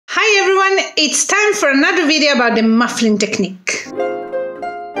everyone, it's time for another video about the muffling technique.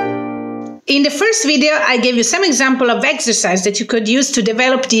 In the first video, I gave you some example of exercise that you could use to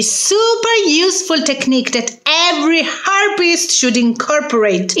develop this super useful technique that every harpist should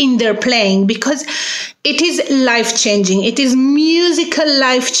incorporate in their playing because it is life-changing. It is musical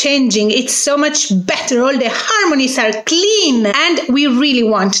life-changing. It's so much better. All the harmonies are clean and we really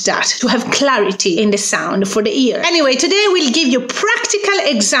want that, to have clarity in the sound for the ear. Anyway, today we'll give you practical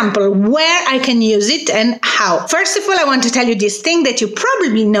example where I can use it and how. First of all, I want to tell you this thing that you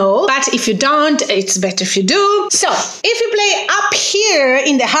probably know, but if you don't, it's better if you do. So, if you play up here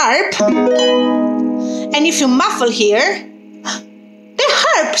in the harp, and if you muffle here, the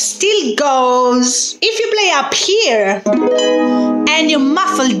harp still goes. If you play up here, and you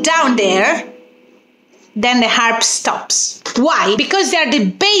muffle down there, then the harp stops. Why? Because they are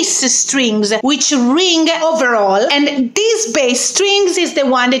the bass strings which ring overall, and these bass strings is the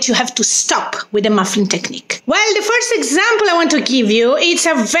one that you have to stop with the muffling technique. Well, the first example I want to give you, it's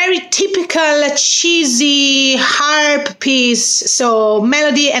a very typical cheesy harp piece, so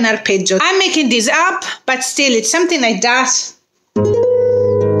melody and arpeggio. I'm making this up, but still it's something like that.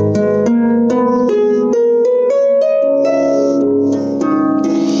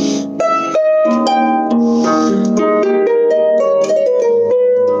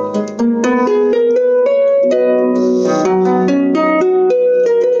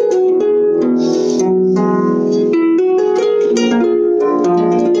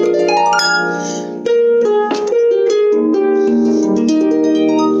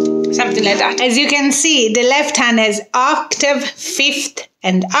 Like that. As you can see, the left hand has octave, fifth,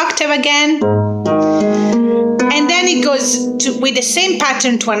 and octave again. And then it goes with the same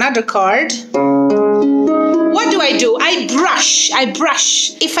pattern to another chord. What do? I brush.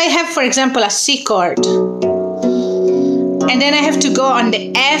 If I have, for example, a C chord, and then I have to go on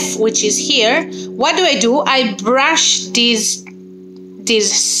the F, which is here, what do? I brush this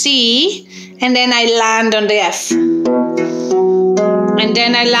C, and then I land on the F. And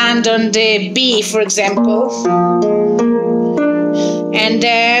then I land on the B, for example, and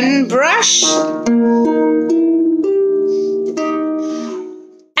then brush.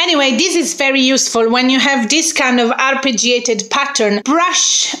 Anyway, this is very useful when you have this kind of arpeggiated pattern.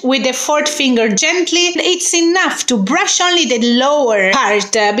 Brush with the fourth finger gently. It's enough to brush only the lower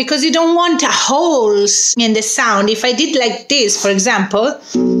part because you don't want holes in the sound. If I did like this, for example,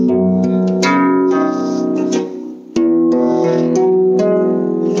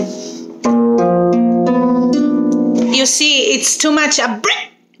 you see, it's too much a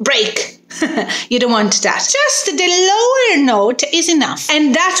break. You don't want that. Just the lower note is enough.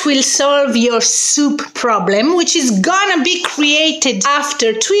 And that will solve your soup problem, which is gonna be created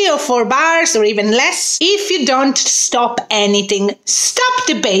after 3 or 4 bars or even less if you don't stop anything. Stop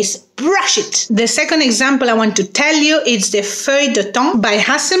the bass, brush it. The second example I want to tell you is the Feuille de Temps by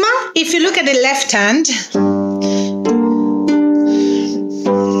Hasselmann. If you look at the left hand,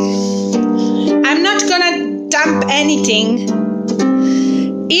 I'm not gonna dump anything,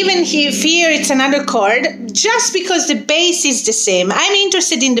 even if here it's another chord, just because the bass is the same. I'm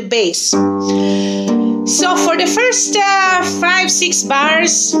interested in the bass. So for the first 5-6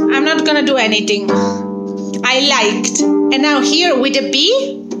 bars, I'm not gonna do anything. I liked. And now here with the B,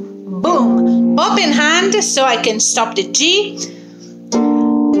 boom, open hand, so I can stop the G.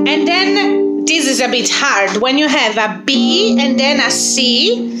 And then this is a bit hard. When you have a B and then a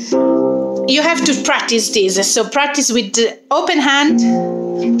C, you have to practice this. So practice with the open hand,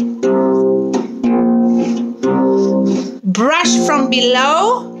 brush from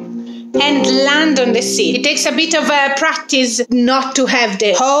below, and land on the C. It takes a bit of practice not to have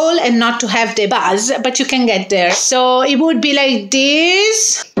the hole and not to have the buzz, but you can get there. So it would be like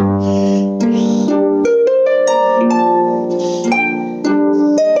this.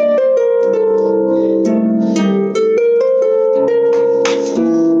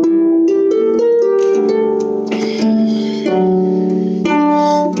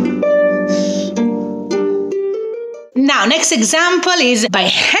 Now, next example is by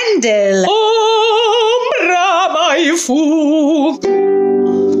Handel. Ombra mai fu.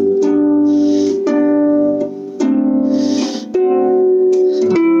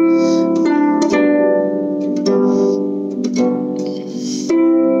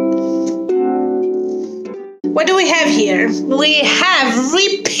 What do we have here? We have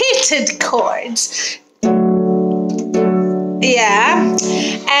repeated chords. Yeah,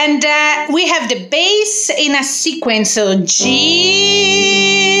 and we have the bass in a sequence, so G,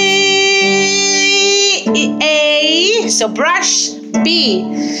 A, so brush, B,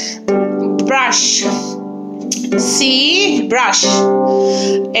 brush, C, brush,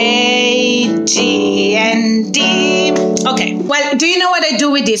 A, D. Okay, well, do you know what I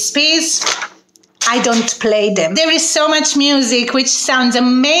do with this piece? I don't play them. There is so much music which sounds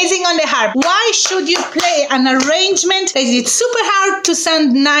amazing on the harp. Why should you play an arrangement that is super hard to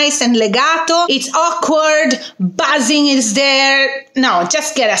sound nice and legato? It's awkward, buzzing is there. No,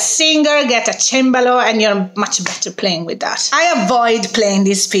 just get a singer, get a cembalo, and you're much better playing with that. I avoid playing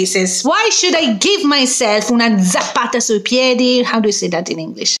these pieces. Why should I give myself una zappata sui piedi? How do you say that in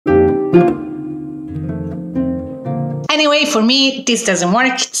English? Anyway, for me, this doesn't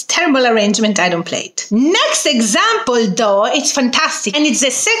work. It's a terrible arrangement. I don't play it. Next example, though, it's fantastic. And it's the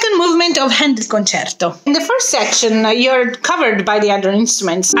second movement of Handel Concerto. In the first section, you're covered by the other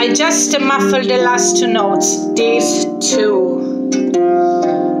instruments. I just muffle the last two notes. These two.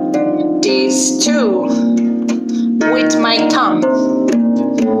 These two. With my tongue.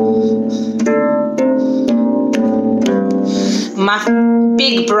 My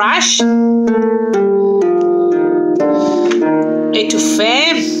big brush.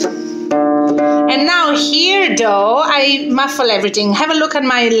 Étouffé. And now here, though, I muffle everything. Have a look at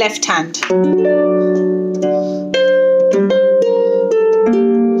my left hand.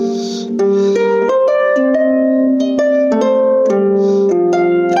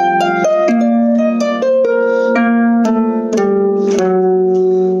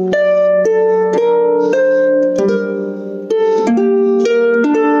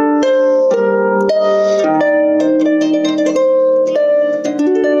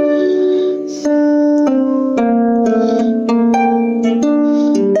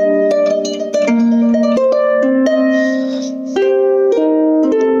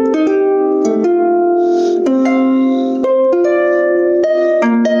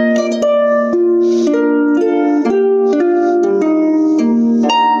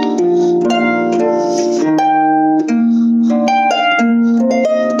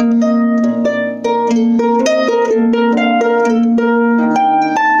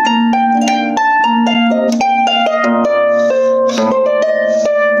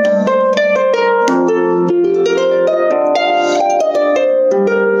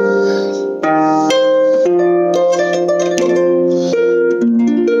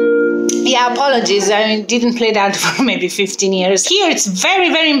 Apologies, I didn't play that for maybe 15 years. Here it's very,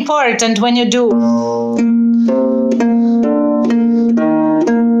 very important when you do.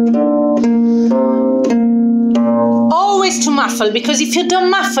 Always to muffle, because if you don't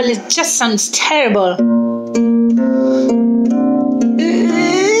muffle, it just sounds terrible.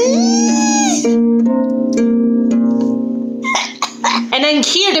 And then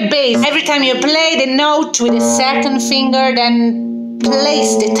hear the bass. Every time you play the note with the second finger, then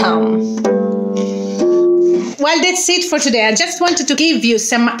place the thumb. Well, that's it for today. I just wanted to give you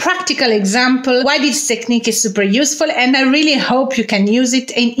some practical example why this technique is super useful, and I really hope you can use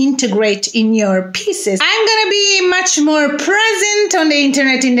it and integrate in your pieces. I'm gonna be much more present on the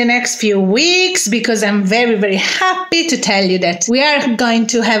internet in the next few weeks because I'm very, very happy to tell you that we are going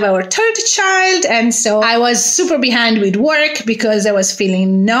to have our third child, and so I was super behind with work because I was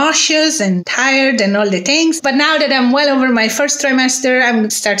feeling nauseous and tired and all the things. But now that I'm well over my first trimester, I'm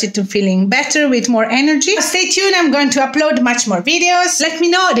started to feeling better with more energy. Stay tuned, I'm going to upload much more videos. Let me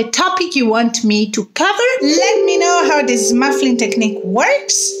know the topic you want me to cover. Let me know how this muffling technique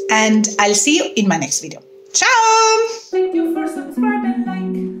works, and I'll see you in my next video. Ciao! Thank you for subscribing.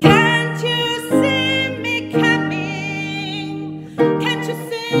 Like. Can't you see me coming? Can't you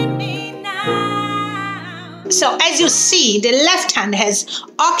see me now? So as you see, the left hand has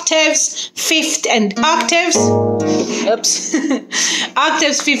octaves, fifth and octaves. Oops.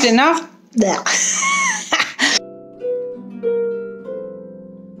 Octaves, fifth and octave.